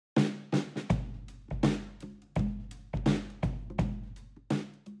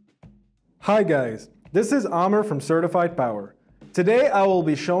Hi guys, this is Amr from Certified Power. Today I will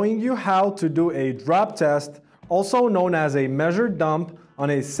be showing you how to do a drop test, also known as a measured dump, on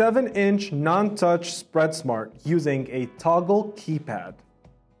a 7-inch non-touch SpreadSmart using a toggle keypad.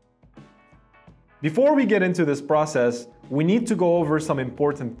 Before we get into this process, we need to go over some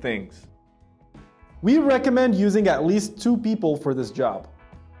important things. We recommend using at least 2 people for this job.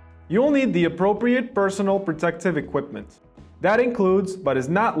 You'll need the appropriate personal protective equipment. That includes, but is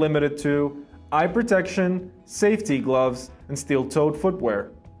not limited to, eye protection, safety gloves, and steel-toed footwear.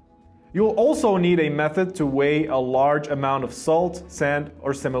 You'll also need a method to weigh a large amount of salt, sand,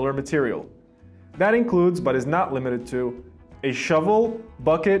 or similar material. That includes, but is not limited to, a shovel,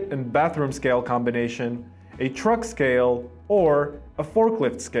 bucket, and bathroom scale combination, a truck scale, or a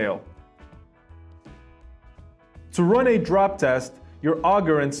forklift scale. To run a drop test, your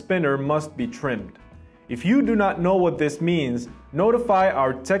auger and spinner must be trimmed. If you do not know what this means, notify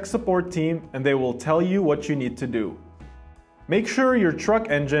our tech support team and they will tell you what you need to do. Make sure your truck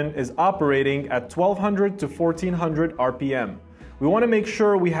engine is operating at 1200 to 1400 RPM. We want to make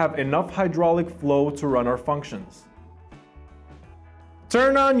sure we have enough hydraulic flow to run our functions.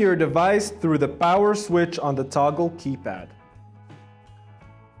 Turn on your device through the power switch on the toggle keypad.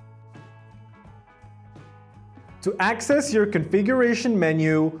 To access your configuration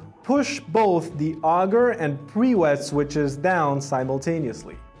menu, push both the auger and pre-wet switches down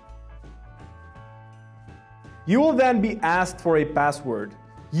simultaneously. You will then be asked for a password.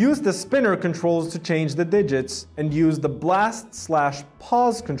 Use the spinner controls to change the digits and use the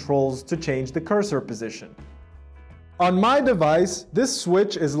blast/pause controls to change the cursor position. On my device, this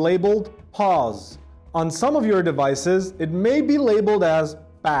switch is labeled pause. On some of your devices, it may be labeled as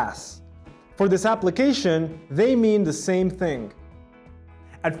pass. For this application, they mean the same thing.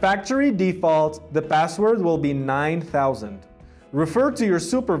 At factory default, the password will be 9000. Refer to your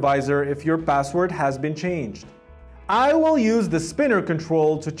supervisor if your password has been changed. I will use the spinner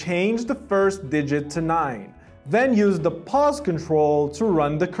control to change the first digit to 9. Then use the pause control to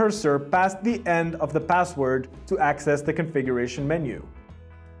run the cursor past the end of the password to access the configuration menu.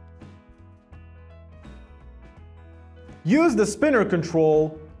 Use the spinner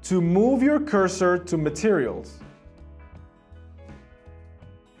control to move your cursor to materials.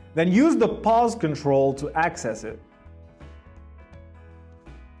 Then use the pause control to access it.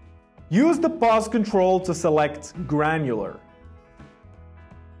 Use the pause control to select granular.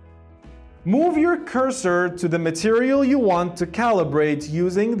 Move your cursor to the material you want to calibrate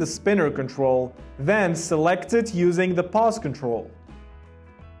using the spinner control, then select it using the pause control.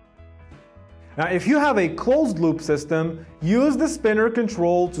 Now, if you have a closed loop system, use the spinner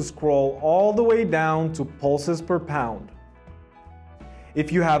control to scroll all the way down to pulses per pound.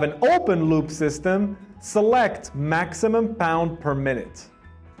 If you have an open loop system, select maximum pound per minute.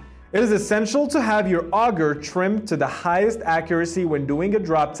 It is essential to have your auger trimmed to the highest accuracy when doing a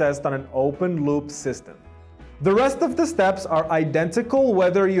drop test on an open loop system. The rest of the steps are identical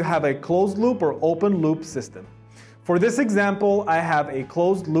whether you have a closed loop or open loop system. For this example, I have a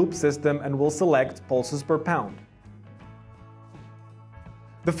closed loop system and will select pulses per pound.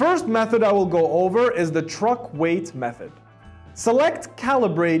 The first method I will go over is the truck weight method. Select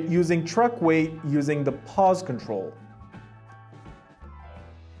calibrate using truck weight using the pause control.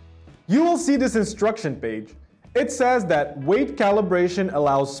 You will see this instruction page. It says that weight calibration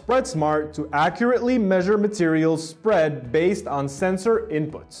allows SpreadSmart to accurately measure materials spread based on sensor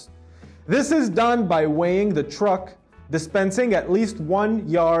inputs. This is done by weighing the truck, dispensing at least 1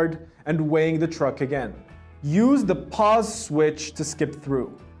 yard, and weighing the truck again. Use the pause switch to skip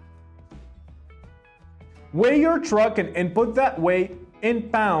through. Weigh your truck and input that weight in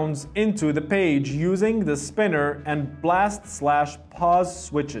pounds into the page using the spinner and blast/pause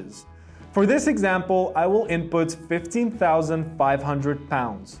switches. For this example, I will input 15,500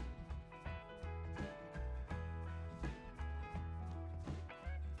 pounds.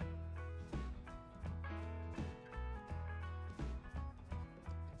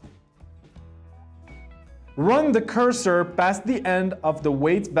 Run the cursor past the end of the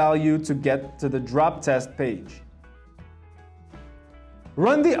weight value to get to the drop test page.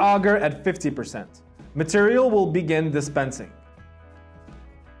 Run the auger at 50%. Material will begin dispensing.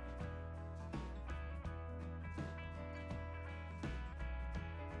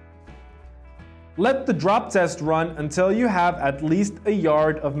 Let the drop test run until you have at least a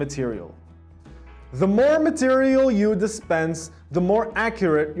yard of material. The more material you dispense, the more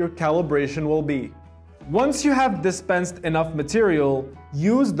accurate your calibration will be. Once you have dispensed enough material,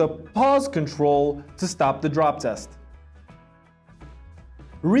 use the pause control to stop the drop test.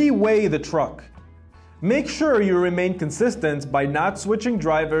 Re-weigh the truck. Make sure you remain consistent by not switching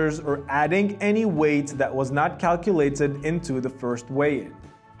drivers or adding any weight that was not calculated into the first weigh-in.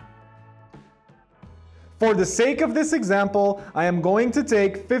 For the sake of this example, I am going to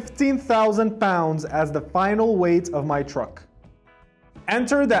take 15,000 pounds as the final weight of my truck.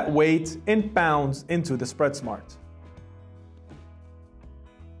 Enter that weight in pounds into the SpreadSmart.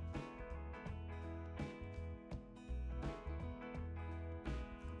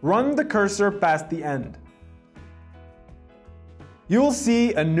 Run the cursor past the end. You will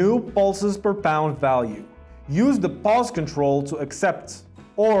see a new pulses per pound value. Use the pause control to accept,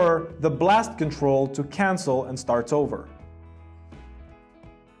 or the blast control to cancel and start over.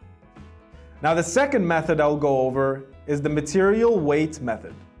 Now the second method I'll go over is the material weight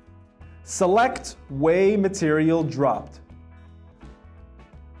method. Select Weigh Material Dropped.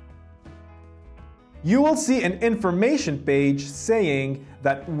 You will see an information page saying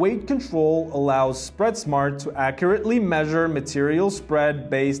that weight control allows SpreadSmart to accurately measure material spread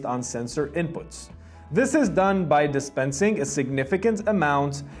based on sensor inputs. This is done by dispensing a significant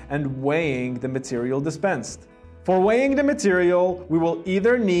amount and weighing the material dispensed. For weighing the material, we will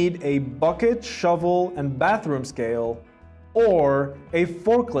either need a bucket, shovel, and bathroom scale or a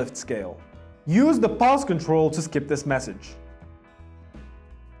forklift scale. Use the pause control to skip this message.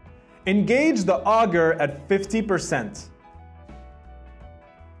 Engage the auger at 50%.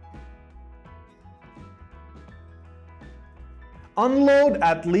 Unload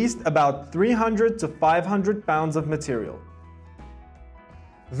at least about 300 to 500 pounds of material.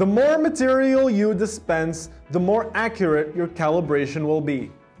 The more material you dispense, the more accurate your calibration will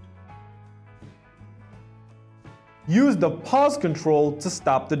be. Use the pause control to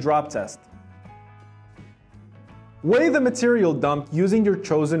stop the drop test. Weigh the material dumped using your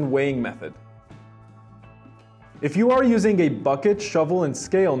chosen weighing method. If you are using a bucket, shovel, and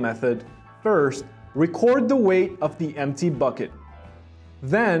scale method, first, record the weight of the empty bucket.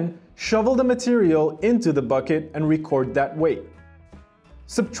 Then, shovel the material into the bucket and record that weight.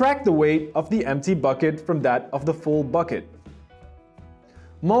 Subtract the weight of the empty bucket from that of the full bucket.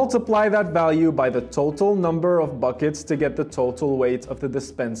 Multiply that value by the total number of buckets to get the total weight of the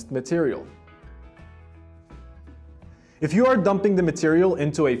dispensed material. If you are dumping the material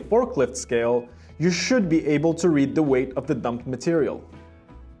into a forklift scale, you should be able to read the weight of the dumped material.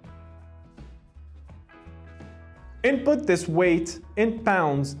 Input this weight in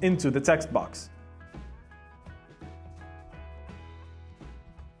pounds into the text box.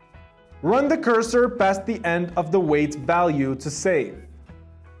 Run the cursor past the end of the weight value to save.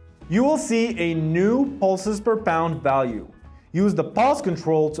 You will see a new pulses per pound value. Use the pause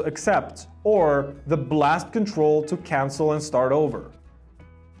control to accept, or the blast control to cancel and start over.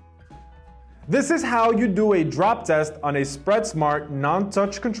 This is how you do a drop test on a SpreadSmart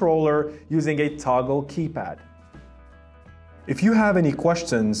non-touch controller using a toggle keypad. If you have any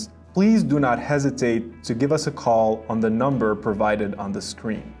questions, please do not hesitate to give us a call on the number provided on the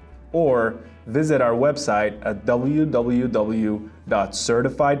screen, or visit our website at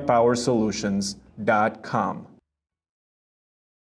www.certifiedpowersolutions.com.